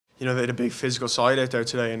you know, they had a big physical side out there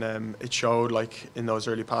today, and it showed like in those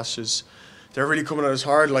early passages. They're really coming at us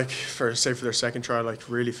hard, like for their second try, like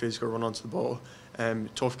really physical run onto the ball.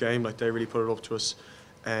 Tough game, like they really put it up to us.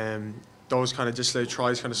 Those kind of disallowed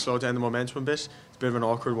tries kind of slow down the momentum a bit. It's a bit of an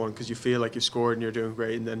awkward one because you feel like you've scored and you're doing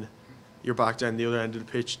great, and then you're back down the other end of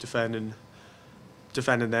the pitch defending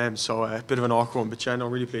them. So a bit of an awkward one, but yeah, no,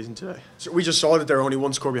 really pleasing today. So we just saw that they were only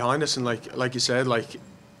one score behind us, and like you said, like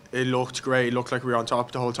it looked great. It looked like we were on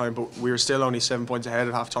top the whole time, but we were still only 7 points ahead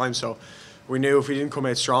at half time. So we knew if we didn't come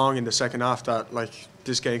out strong in the second half that like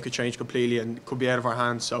this game could change completely and could be out of our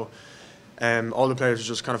hands. So all the players were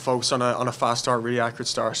just kind of focused on a fast start, really accurate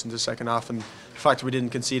start in the second half, and the fact that we didn't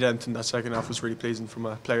concede anything in that second half was really pleasing from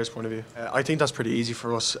a player's point of view. I think that's pretty easy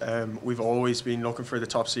for us. We've always been looking for the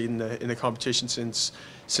top seed in the competition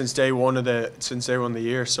since day one of the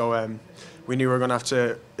year. So we knew we were going to have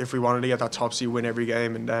to, if we wanted to get that top seed, win every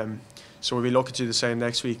game, and so we'll be looking to do the same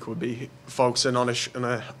next week. We'll be focusing on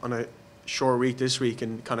a short week this week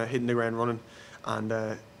and kind of hitting the ground running,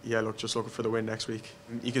 and yeah, just looking for the win next week.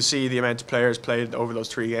 You can see the amount of players played over those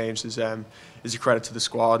 3 games is a credit to the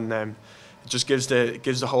squad, and it just gives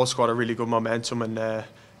the whole squad a really good momentum, and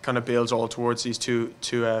kind of builds all towards these two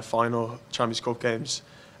final Champions Cup games.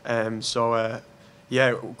 So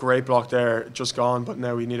yeah, great block there, just gone, but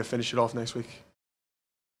now we need to finish it off next week.